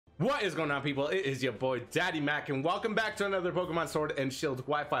What is going on, people? It is your boy DaddyMac, and welcome back to another Pokemon Sword and Shield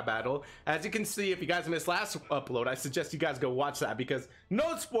Wi-Fi battle. As you can see, if you guys missed last upload, I suggest you guys go watch that because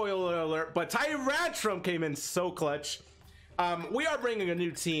no spoiler alert, but Tyrantrum came in so clutch. We are bringing a new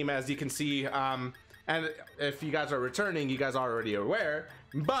team, as you can see, and if you guys are returning, you guys are already aware,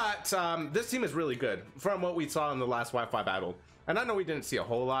 but this team is really good from what we saw in the last Wi-Fi battle. And I know we didn't see a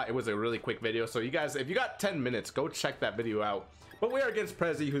whole lot. It was a really quick video, so you guys, if you got 10 minutes, go check that video out. But we are against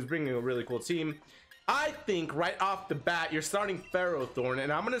Prezi, who's bringing a really cool team. I think right off the bat, you're starting Ferrothorn,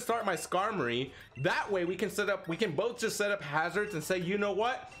 and I'm going to start my Skarmory. That way we can both just set up hazards and say, you know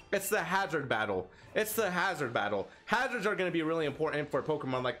what? It's the hazard battle. It's the hazard battle. Hazards are going to be really important for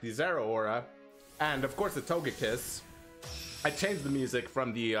Pokemon like the Zeraora, and of course the Togekiss. I changed the music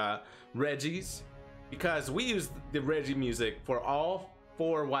from the Regis, because we used the Regi music for all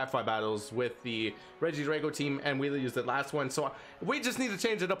 4 Wi-Fi battles with the Regieleki team, and we used it last one, so we just need to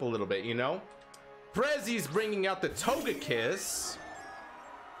change it up a little bit, you know. Prezi's bringing out the Togekiss.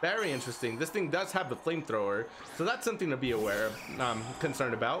 Very interesting. This thing does have the flamethrower, so that's something to be aware of,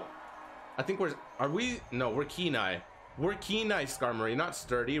 concerned about. I think we're Kenai. We're Kenai Skarmory, not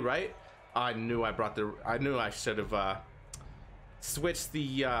Sturdy, right? I knew I should have switched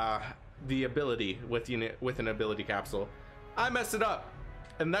the ability with an ability capsule. I messed it up,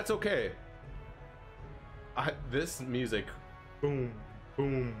 and that's okay. This music, boom,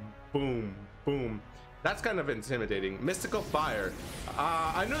 boom, boom, boom. That's kind of intimidating. Mystical Fire.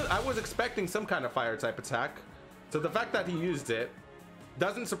 I was expecting some kind of fire type attack, so the fact that he used it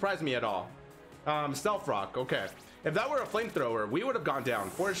doesn't surprise me at all. Stealth Rock. Okay, if that were a flamethrower, we would have gone down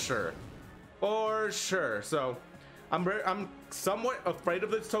for sure, for sure. So I'm somewhat afraid of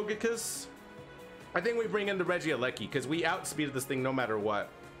this Togekiss. I think we bring in the Regieleki because we outspeeded this thing no matter what.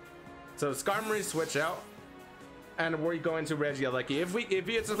 So Skarmory switch out, and we go into Regieleki. If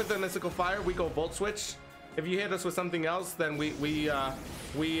he hits us with the Mystical Fire, we go Volt Switch. If you hit us with something else, then we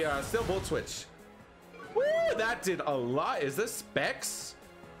still Volt Switch. Woo, that did a lot. Is this Specs?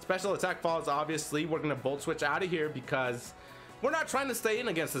 Special attack falls. Obviously, we're gonna Volt Switch out of here because we're not trying to stay in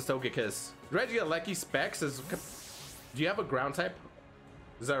against this Togekiss. Regieleki Specs is. Do you have a ground type?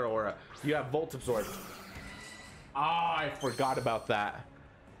 Zeraora, you have Volt Absorbed. I forgot about that.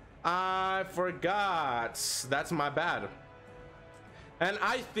 I forgot. That's my bad. And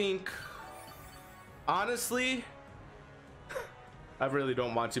I think, honestly, I really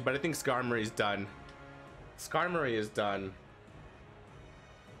don't want to, but I think Skarmory is done. Skarmory is done.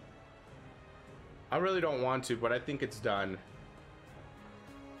 I really don't want to, but I think it's done.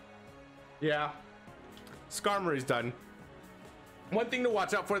 Yeah, Skarmory's done. One thing to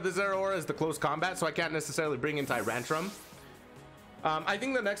watch out for the Zeraora is the close combat, so I can't necessarily bring in Tyrantrum. I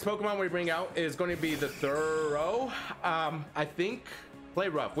think the next Pokemon we bring out is going to be the Thorough. I think play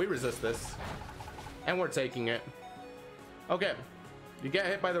rough. We resist this, and we're taking it. Okay, you get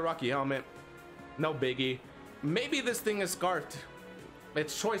hit by the Rocky Helmet. No biggie. Maybe this thing is scarfed.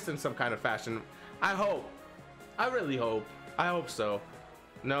 It's choice in some kind of fashion. I hope. I really hope. I hope so.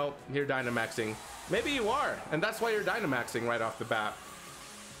 No, you're Dynamaxing. Maybe you are, and that's why you're Dynamaxing right off the bat.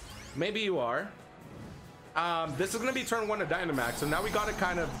 Maybe you are. This is gonna be turn 1 of Dynamax, so now we gotta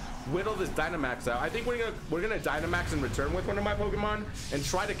kind of whittle this Dynamax out. I think we're gonna Dynamax in return with one of my Pokemon and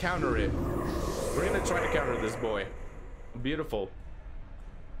try to counter it. We're gonna try to counter this boy. Beautiful.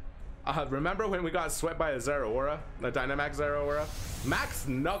 Remember when we got swept by a Zeraora, the Dynamax Zeraora? Max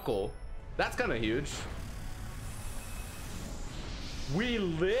Knuckle. That's kind of huge. We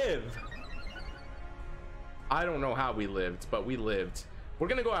live. I don't know how we lived, but we lived. We're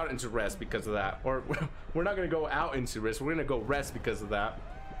gonna go out into rest because of that, or we're not gonna go out into rest. We're gonna go rest because of that.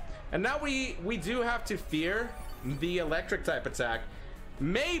 And now we do have to fear the electric type attack.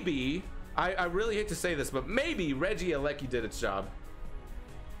 Maybe I really hate to say this, but maybe Regieleki did its job.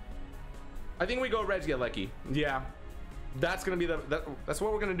 I think we go Regieleki. Yeah, that's gonna be that's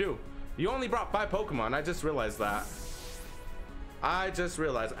what we're gonna do. You only brought 5 Pokemon. I just realized that. I just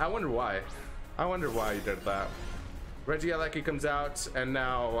realized. I wonder why. I wonder why you did that. Regieleki comes out, and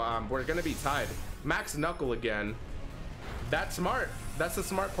now we're gonna be tied. Max Knuckle again. That's smart. That's a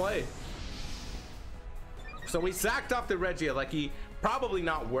smart play. So we sacked off the Regieleki. Probably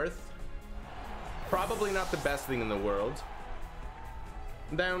not worth. Probably not the best thing in the world.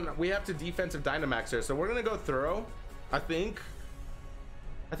 Then we have to defensive Dynamax here, so we're gonna go Thorough. I think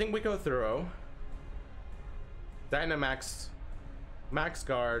we go Thorough. Dynamax. Max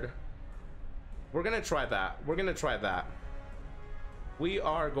Guard. We're gonna try that. We're gonna try that. We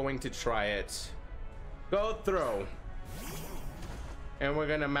are going to try it. Go Throw. And we're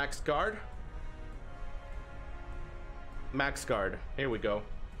gonna Max Guard. Max Guard. Here we go.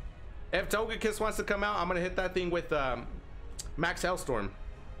 If Togekiss wants to come out, I'm gonna hit that thing with Max Hellstorm.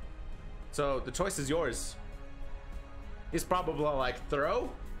 So the choice is yours. He's probably like, throw?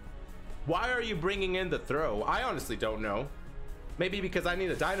 Why are you bringing in the throw? I honestly don't know. Maybe because I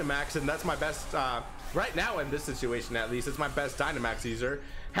need a Dynamax, and that's my best right now in this situation. At least it's my best Dynamax user.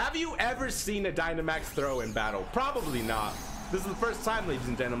 Have you ever seen a Dynamax throw in battle? Probably not. This is the first time, ladies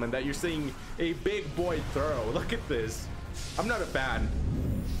and gentlemen, that you're seeing a big boy throw. Look at this. I'm not a fan.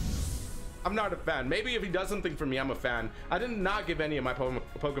 I'm not a fan. Maybe if he does something for me, I'm a fan. I did not give any of my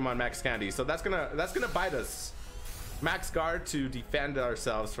Pokemon Max Candy, so that's gonna bite us. Max Guard to defend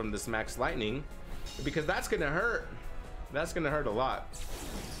ourselves from this Max Lightning, because that's gonna hurt. That's gonna hurt a lot.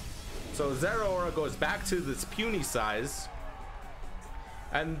 So Zeraora goes back to this puny size,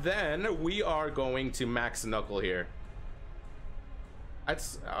 and then we are going to Max Knuckle here.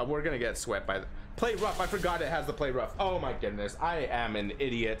 That's we're gonna get swept by the Play Rough. I forgot it has the Play Rough. Oh my goodness, I am an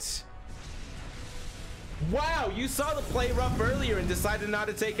idiot. Wow, you saw the Play Rough earlier and decided not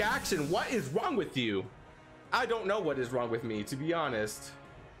to take action. What is wrong with you? I don't know what is wrong with me, to be honest.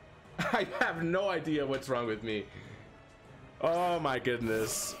 I have no idea what's wrong with me. Oh my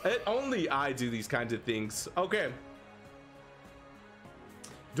goodness. Only I do these kinds of things. Okay.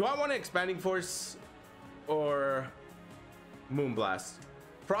 Do I want an Expanding Force or Moonblast?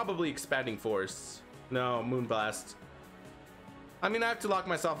 Probably Expanding Force. No, Moonblast. I mean, I have to lock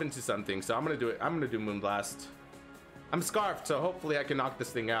myself into something, so I'm gonna do it. I'm gonna do Moonblast. I'm scarfed, so hopefully I can knock this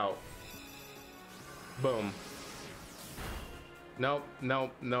thing out. Boom. Nope,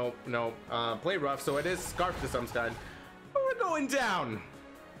 nope, nope, nope. Play Rough, so it is scarfed to some kind. We're going down.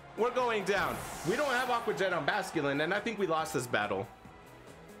 We're going down. We don't have Aqua Jet on Basculin, and I think we lost this battle.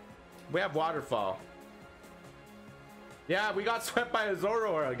 We have Waterfall. Yeah, we got swept by a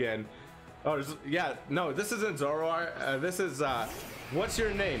Zeraora again. Oh, yeah, no, this isn't Zeraora. This is, what's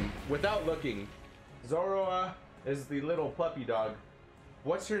your name? Without looking. Zeraora is the little puppy dog.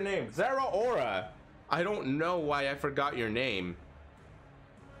 What's your name? Zeraora. I don't know why I forgot your name.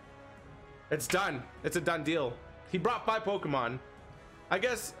 It's done. It's a done deal. He brought 5 Pokemon. I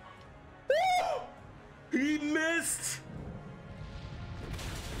guess. He missed.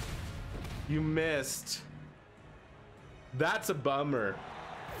 You missed. That's a bummer.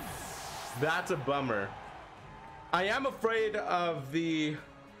 That's a bummer. I am afraid of the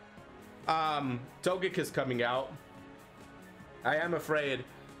Togekiss coming out. I am afraid.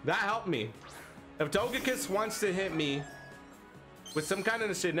 That helped me. If Togekiss wants to hit me with some kind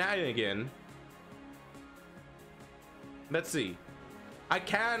of shenanigan, let's see. I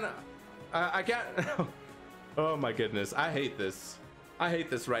can't. Oh my goodness, I hate this. I hate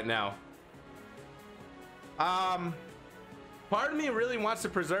this right now. Part of me really wants to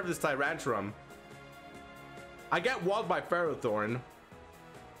preserve this Tyrantrum. I get walled by Ferrothorn.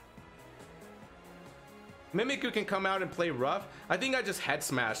 Mimikyu can come out and play rough. I think I just head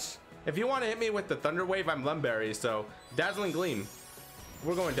smash. If you want to hit me with the Thunder Wave, I'm Lumberry, so Dazzling Gleam.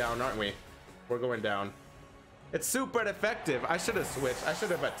 We're going down, aren't we? We're going down. It's super effective. I should have switched. I should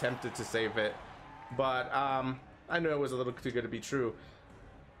have attempted to save it, but I knew it was a little too good to be true.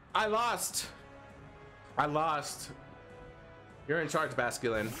 I lost. I lost. You're in charge,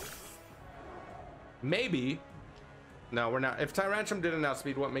 Basculin. Maybe. No, we're not. If Tyrantrum didn't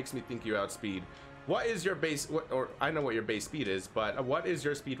outspeed, what makes me think you outspeed? What is your base? Or I know what your base speed is, but what is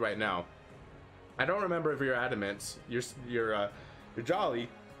your speed right now? I don't remember if you're adamant. You're jolly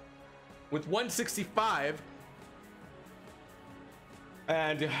with 165,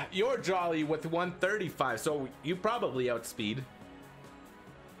 and you're jolly with 135. So you probably outspeed.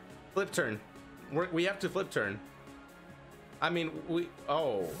 Flip turn. We have to flip turn. I mean,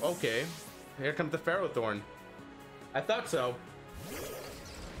 oh, okay. Here comes the Ferrothorn. I thought so.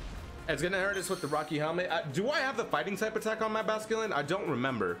 It's gonna hurt us with the Rocky Helmet. Do I have the fighting type attack on my Basculin? I don't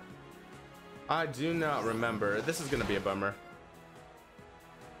remember. I do not remember. This is gonna be a bummer.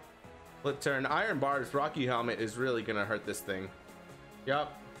 Flip turn. Iron Bar's Rocky Helmet is really gonna hurt this thing.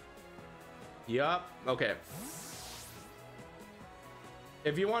 Yup. Yup. Okay.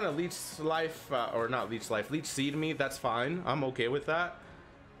 If you want to leech life, or not leech life, leech seed me, that's fine. I'm okay with that.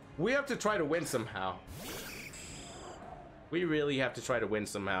 We have to try to win somehow. We really have to try to win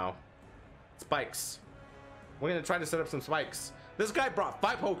somehow. Spikes. We're gonna try to set up some spikes. This guy brought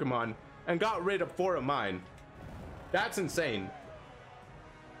 5 Pokemon and got rid of 4 of mine. That's insane.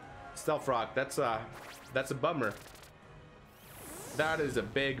 Stealth Rock. That's a bummer. That is a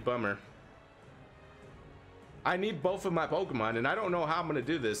big bummer. I need both of my Pokemon, and I don't know how I'm gonna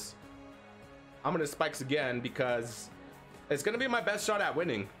do this. I'm gonna Spikes again because it's gonna be my best shot at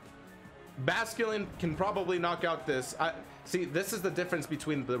winning. Basculin can probably knock out this. See, this is the difference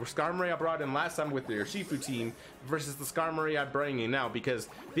between the Skarmory I brought in last time with the Urshifu team versus the Skarmory I'm bringing now, because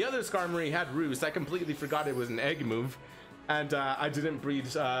the other Skarmory had Roost. I completely forgot it was an egg move, and I didn't breed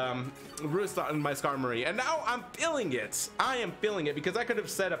Roost on my Skarmory, and now I'm feeling it. I am feeling it because I could have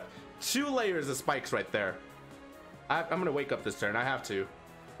set up 2 layers of spikes right there. I'm gonna wake up this turn. I have to.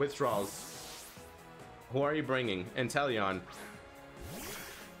 Withdrawals. Who are you bringing? Inteleon.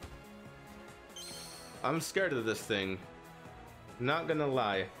 I'm scared of this thing. Not gonna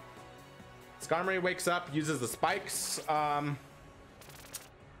lie. Skarmory wakes up, uses the spikes.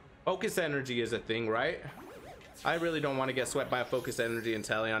 Focus energy is a thing, right? I really don't want to get swept by a focus energy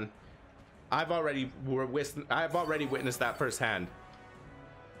Inteleon. I've already witnessed that firsthand,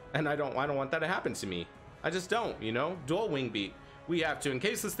 and I don't want that to happen to me. I just don't, you know. Dual wing beat. We have to, in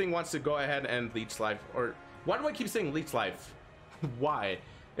case this thing wants to go ahead and leech life. Or why do I keep saying leech life? Why?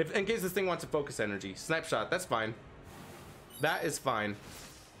 If in case this thing wants to focus energy. Snipe shot. That's fine. That is fine.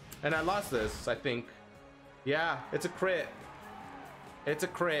 And I lost this, I think. Yeah, it's a crit. It's a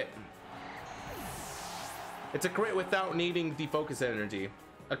crit. It's a crit without needing the focus energy.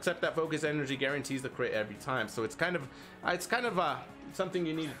 Except that focus energy guarantees the crit every time. So it's kind of something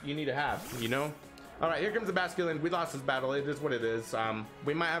you need to have, you know? All right, here comes the Basculin. We lost this battle. It is what it is.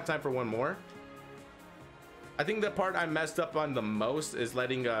 We might have time for one more. I think the part I messed up on the most is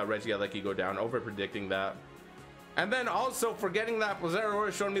letting Regieleki go down, over predicting that. And then also forgetting that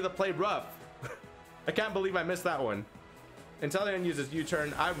Zeraora showed me the play rough. I can't believe I missed that one. Inteleon uses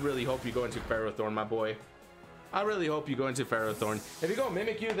U-turn. I really hope you go into Ferrothorn, my boy. I really hope you go into Ferrothorn. If you go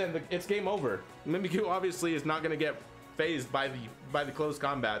Mimikyu, then it's game over. Mimikyu obviously is not going to get phased by the close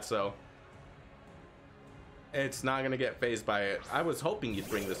combat, so it's not going to get phased by it. I was hoping you'd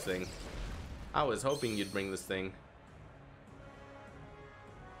bring this thing. I was hoping you'd bring this thing.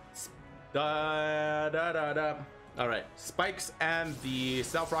 All right, spikes and the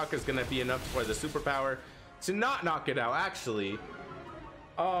Stealth Rock is gonna be enough for the superpower to not knock it out, actually.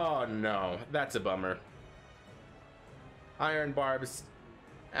 Oh no, that's a bummer. Iron Barbs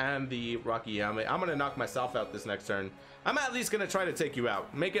and the Rocky Helmet. I'm gonna knock myself out this next turn. I'm at least gonna try to take you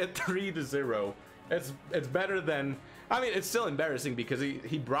out. Make it 3-0. It's better than, I mean, it's still embarrassing because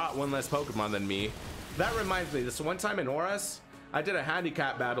he brought one less Pokemon than me. That reminds me, this one time in Oras, I did a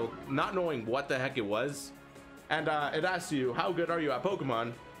handicap battle not knowing what the heck it was. And it asked you, how good are you at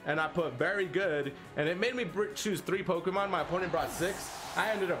Pokemon? And I put very good, and it made me choose 3 Pokemon. My opponent brought 6.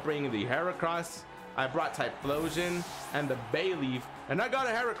 I ended up bringing the Heracross. I brought Typhlosion and the Bayleaf, and I got a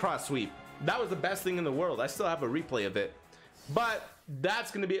Heracross sweep. That was the best thing in the world. I still have a replay of it. But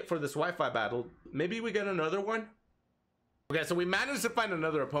that's going to be it for this Wi-Fi battle. Maybe we get another one? Okay, so we managed to find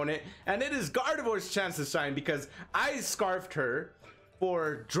another opponent, and it is Gardevoir's chance to shine because I scarfed her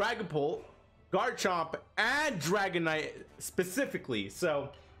for Dragapult, Garchomp, and Dragonite specifically. So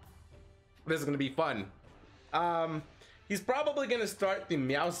this is gonna be fun. He's probably gonna start the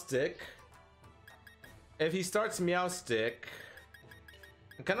Meowstic. If he starts Meowstic,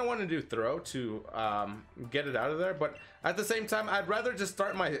 I kind of want to do Throw to get it out of there, but at the same time, I'd rather just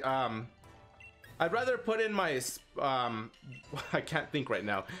start my I'd rather put in my I can't think right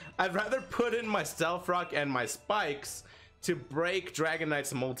now. I'd rather put in my Stealth Rock and my Spikes to break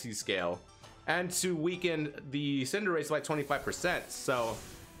Dragonite's multi-scale and to weaken the Cinderace by 25%. So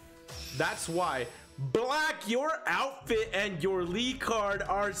that's why. Black, your outfit and your Lee card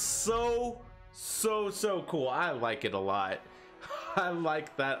are so cool. I like it a lot. I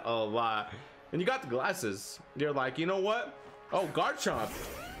like that a lot. And you got the glasses. You're like, you know what? Oh, Garchomp.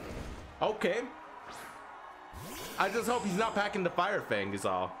 Okay. I just hope he's not packing the Fire Fang is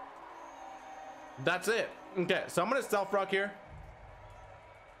all. That's it. Okay, so I'm gonna Stealth Rock here.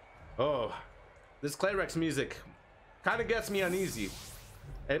 Oh, this Clayrex music kind of gets me uneasy.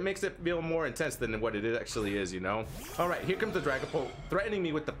 It makes it feel more intense than what it actually is, you know. All right, here comes the Dragapult, threatening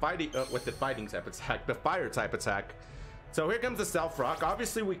me with the fighting type attack, the fire type attack. So here comes the Stealth Rock.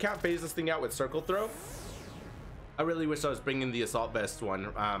 Obviously, we can't phase this thing out with Circle Throw. I really wish I was bringing the Assault Vest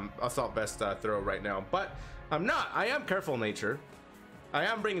one, Assault Vest throw right now, but I'm not. I am Careful Nature. I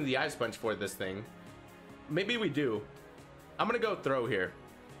am bringing the Ice Punch for this thing. Maybe we do. I'm gonna go Throw here.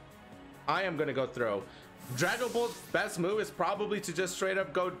 I am gonna go Throw. Dragapult's best move is probably to just straight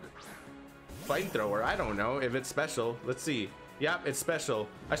up go Flamethrower. I don't know if it's special. Let's see. Yep, it's special.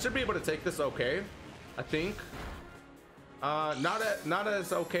 I should be able to take this okay, I think. Not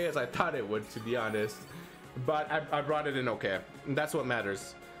as okay as I thought it would, to be honest. But I brought it in okay. And that's what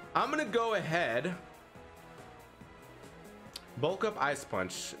matters. I'm gonna go ahead. Bulk up Ice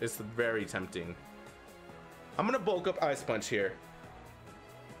Punch is very tempting. I'm gonna bulk up Ice Punch here.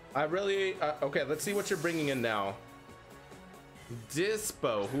 I really okay, let's see what you're bringing in now.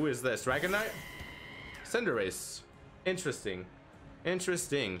 Dispo. Who is this? Dragonite? Cinderace. Interesting.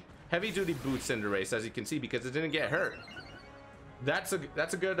 Interesting. Heavy duty boot Cinderace, as you can see, because it didn't get hurt. That's a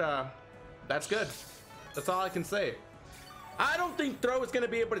good that's good. That's all I can say. I don't think Throw is going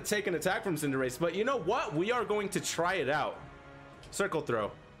to be able to take an attack from Cinderace, but you know what? We are going to try it out. Circle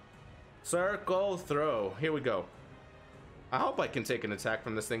Throw. Circle Throw. Here we go. I hope I can take an attack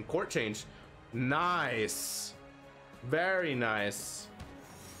from this thing. Court change. Nice. Very nice.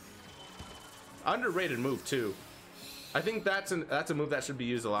 Underrated move too. I think that's a move that should be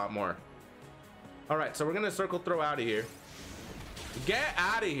used a lot more. All right, so we're gonna Circle Throw out of here. Get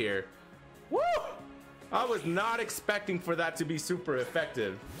out of here. Woo! I was not expecting for that to be super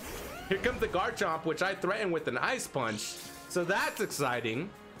effective. Here comes the Garchomp, which I threatened with an Ice Punch. So that's exciting.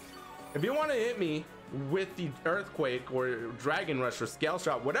 If you want to hit me with the Earthquake or Dragon Rush or Scale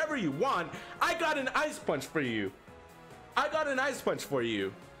Shot, whatever you want, I got an Ice Punch for you. I got an Ice Punch for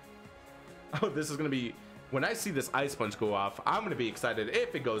you. Oh, this is gonna be, when I see this Ice Punch go off, I'm gonna be excited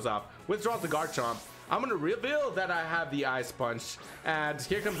if it goes off. Withdraw the Garchomp. I'm gonna reveal that I have the Ice Punch, and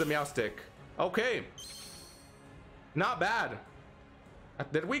here comes the Meowstic. Okay, not bad.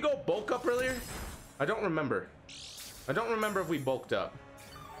 Did we go bulk up earlier? I don't remember. I don't remember if we bulked up.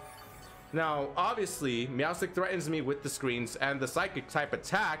 Now, obviously, Meowstic threatens me with the screens and the Psychic type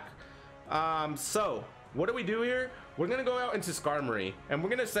attack. So what do we do here? We're gonna go out into Skarmory, and we're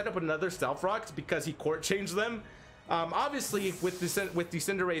gonna set up another Stealth Rocks because he court changed them. Obviously, with the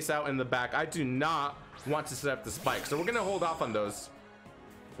Cinderace out in the back, I do not want to set up the Spike, so we're gonna hold off on those.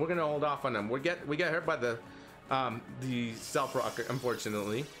 We're gonna hold off on them. We get hurt by the Stealth Rock,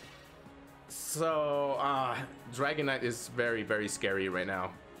 unfortunately. So Dragonite is very, very scary right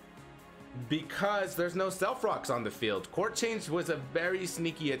now because there's no Stealth Rocks on the field. Court change was a very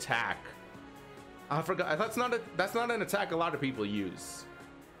sneaky attack. I forgot. That's not an attack a lot of people use,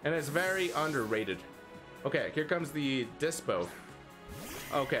 and it's very underrated. Okay, here comes the Dispo.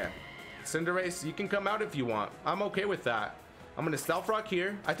 Okay, Cinderace, you can come out if you want. I'm okay with that. I'm gonna Stealth Rock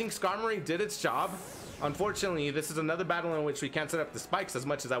here. I think Skarmory did its job. Unfortunately, this is another battle in which we can't set up the spikes as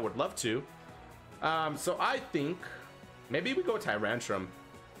much as I would love to. So I think maybe we go Tyrantrum.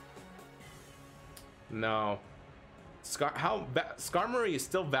 No, Skarmory is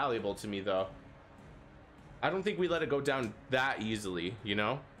still valuable to me though. I don't think we let it go down that easily, you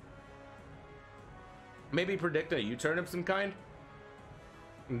know? Maybe predict a U-turn of some kind.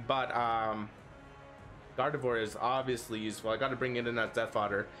 But Gardevoir is obviously useful. I gotta bring it in as Death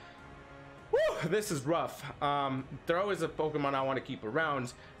Fodder. Woo, this is rough. Throw is a Pokemon I want to keep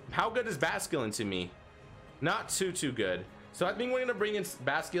around. How good is Basculin to me? Not too good. So I think we're gonna bring in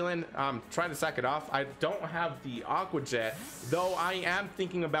Basculin, try to sack it off. I don't have the Aqua Jet, though I am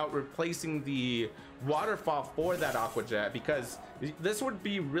thinking about replacing the Waterfall for that Aqua Jet because this would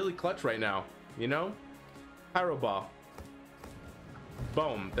be really clutch right now, you know? Pyro Ball.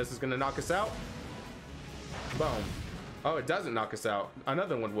 Boom. This is gonna knock us out. Boom. Oh, it doesn't knock us out.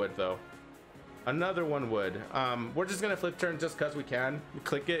 Another one would though. Another one would. We're just gonna flip turn just cause we can.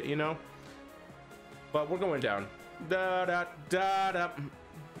 Click it, you know? But we're going down. Da da da da.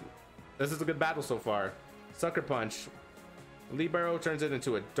 This is a good battle so far. Sucker Punch. Libero turns it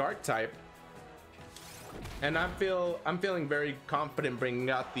into a Dark type. And I'm feeling very confident bringing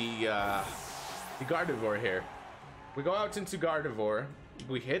out the Gardevoir here. We go out into Gardevoir.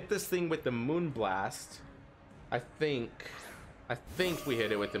 We hit this thing with the Moonblast. I think we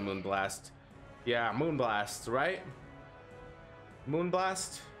hit it with the Moonblast. Yeah, Moonblast, right?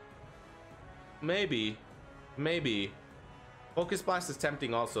 Moonblast? Maybe. Focus Blast is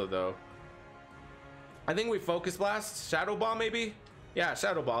tempting also though. I think we Focus Blast. Shadow Ball maybe? Yeah,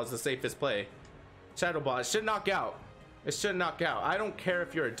 Shadow Ball is the safest play. Shadow Ball, it should knock out. It should knock out. I don't care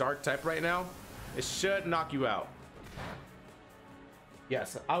if you're a Dark type right now. It should knock you out.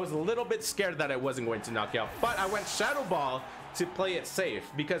 Yes, I was a little bit scared that it wasn't going to knock you out, but I went Shadow Ball to play it safe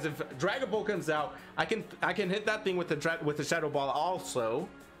because if Dragon Ball comes out, I can hit that thing with the Shadow Ball also.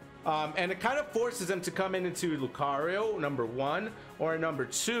 And it kind of forces him to come into Lucario, number one, or number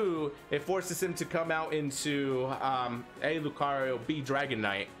two, it forces him to come out into A, Lucario, B,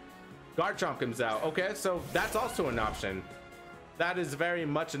 Dragonite. Garchomp comes out. Okay, so that's also an option. That is very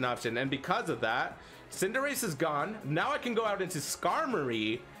much an option, and because of that, Cinderace is gone. Now I can go out into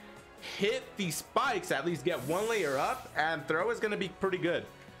Skarmory, hit the spikes, at least get one layer up, and Throw is going to be pretty good.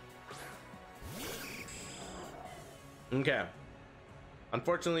 Okay.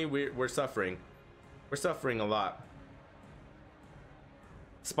 Unfortunately, we're suffering. We're suffering a lot.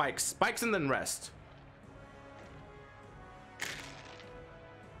 Spikes and then rest.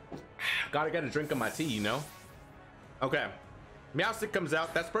 Gotta get a drink of my tea, you know? Okay. Meowstic comes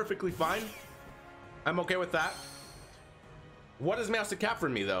out. That's perfectly fine. I'm okay with that. What does Meowstic have for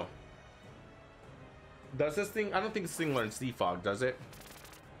me, though? Does this thing... I don't think this thing learns Defog, does it?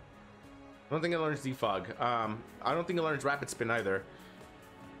 I don't think it learns Defog. I don't think it learns Rapid Spin either.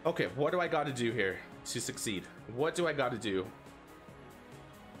 Okay, what do I got to do here to succeed? What do I got to do?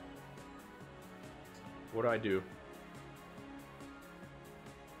 What do I do?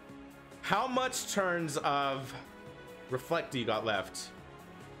 How much turns of Reflect do you got left?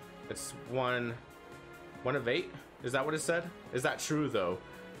 It's one of 8. Is that what it said? Is that true though?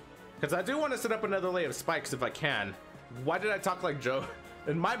 Because I do want to set up another layer of spikes if I can. Why did I talk like Joe?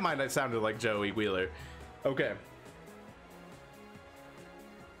 In my mind, I sounded like Joey Wheeler. Okay.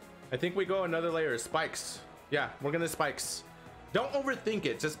 I think we go another layer of spikes. Yeah, we're gonna spikes. Don't overthink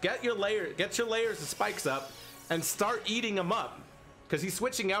it. Just get your layers of spikes up and start eating them up. Because he's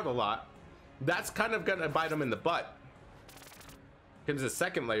switching out a lot. That's kind of gonna bite him in the butt. Here's the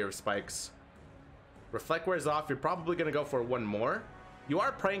second layer of spikes. Reflect wears off. You're probably gonna go for one more. You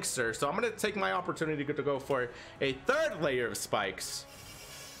are Prankster, so I'm gonna take my opportunity to go for a third layer of spikes.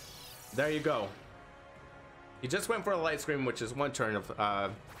 There you go. He just went for a light screen, which is one turn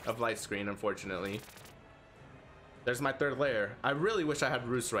of light screen, unfortunately. There's my third layer. I really wish I had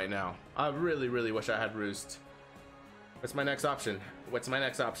Roost right now. I really, really wish I had Roost. What's my next option? What's my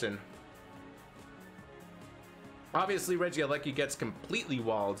next option? Obviously, Regieleki gets completely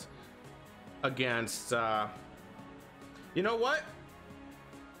walled against... you know what?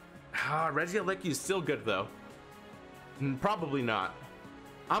 Regieleki is still good, though. Probably not.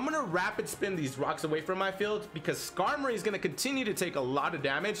 I'm gonna rapid spin these rocks away from my field because Skarmory is gonna continue to take a lot of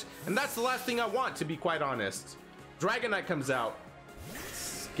damage, and that's the last thing I want, to be quite honest. Dragonite comes out.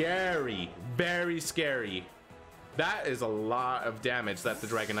 Scary. Very scary. That is a lot of damage that the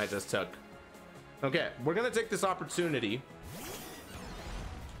Dragonite just took. Okay, we're gonna take this opportunity.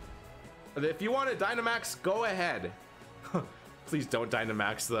 If you want to Dynamax, go ahead. Please don't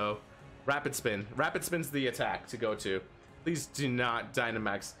Dynamax though. Rapid Spin. Rapid Spin's the attack to go to. Please do not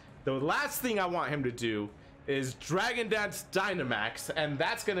Dynamax. The last thing I want him to do is Dragon Dance Dynamax, and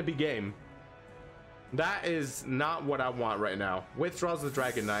that's gonna be game. That is not what I want right now. Withdraws the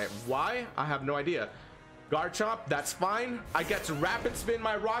Dragonite. Why? I have no idea. Garchomp, that's fine. I get to Rapid Spin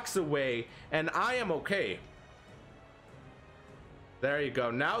my rocks away, and I am okay. There you go.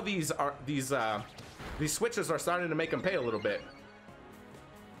 Now these switches are starting to make him pay a little bit.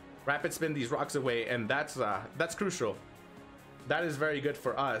 Rapid Spin these rocks away, and that's crucial. That is very good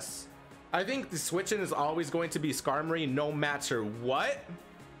for us. I think the switching is always going to be Skarmory no matter what.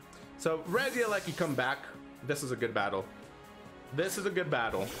 So Regieleki come back. This is a good battle. This is a good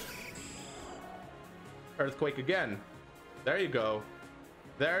battle. Earthquake again. There you go.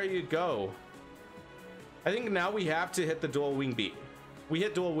 There you go. I think now we have to hit the dual wing beat. We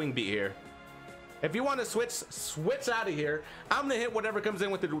hit dual wing beat here. If you want to switch out of here, I'm gonna hit whatever comes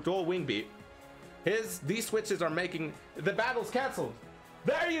in with the dual wing beat. These switches are making the battle's canceled.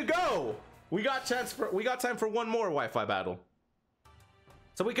 There you go. We got time for one more Wi-Fi battle.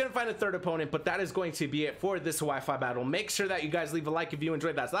 So we couldn't find a third opponent, but that is going to be it for this Wi-Fi battle. Make sure that you guys leave a like if you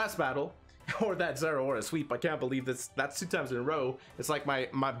enjoyed that last battle. Or that Zeraora sweep. I can't believe this. That's 2 times in a row. It's like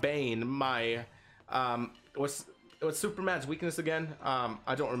my bane, my what's Superman's weakness again?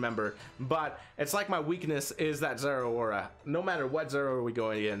 I don't remember. But it's like my weakness is that Zeraora. No matter what Zeraora we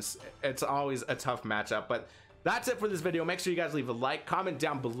go against, it's always a tough matchup. But that's it for this video. Make sure you guys leave a like, comment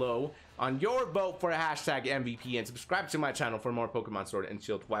down below on your vote for a hashtag MVP, and subscribe to my channel for more Pokemon Sword and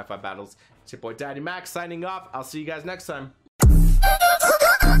Shield Wi-Fi battles. It's your boy DaddyMac signing off. I'll see you guys next time.